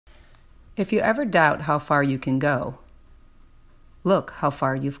If you ever doubt how far you can go, look how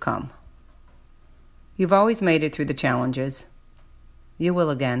far you've come. You've always made it through the challenges. You will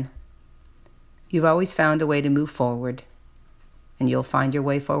again. You've always found a way to move forward, and you'll find your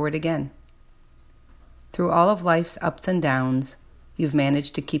way forward again. Through all of life's ups and downs, you've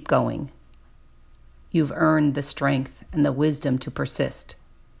managed to keep going. You've earned the strength and the wisdom to persist,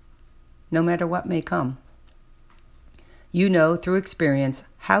 no matter what may come. You know through experience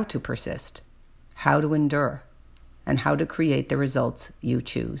how to persist, how to endure, and how to create the results you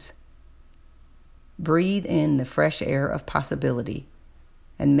choose. Breathe in the fresh air of possibility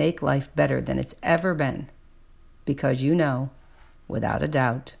and make life better than it's ever been, because you know, without a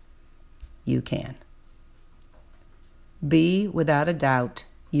doubt, you can. Be without a doubt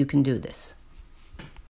you can do this.